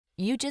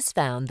You just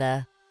found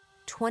the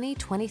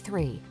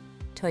 2023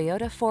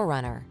 Toyota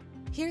 4Runner.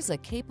 Here's a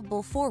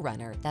capable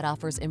 4Runner that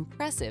offers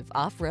impressive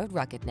off-road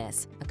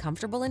ruggedness, a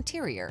comfortable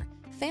interior,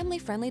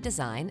 family-friendly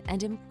design,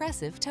 and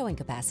impressive towing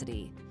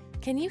capacity.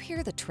 Can you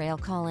hear the trail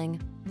calling?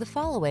 The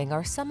following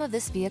are some of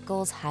this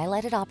vehicle's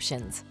highlighted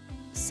options: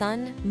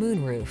 sun,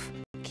 moonroof,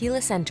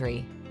 keyless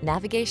entry,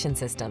 navigation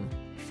system,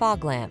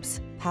 fog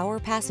lamps, power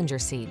passenger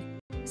seat,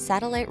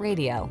 satellite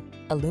radio,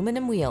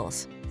 aluminum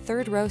wheels,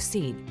 third row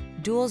seat,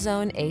 dual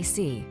zone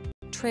AC,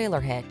 trailer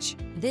hitch.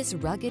 This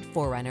rugged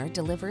 4Runner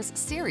delivers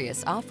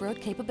serious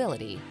off-road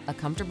capability, a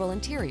comfortable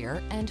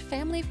interior, and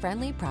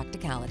family-friendly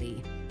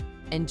practicality.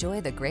 Enjoy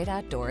the great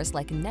outdoors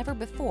like never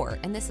before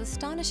in this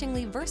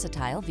astonishingly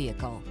versatile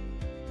vehicle.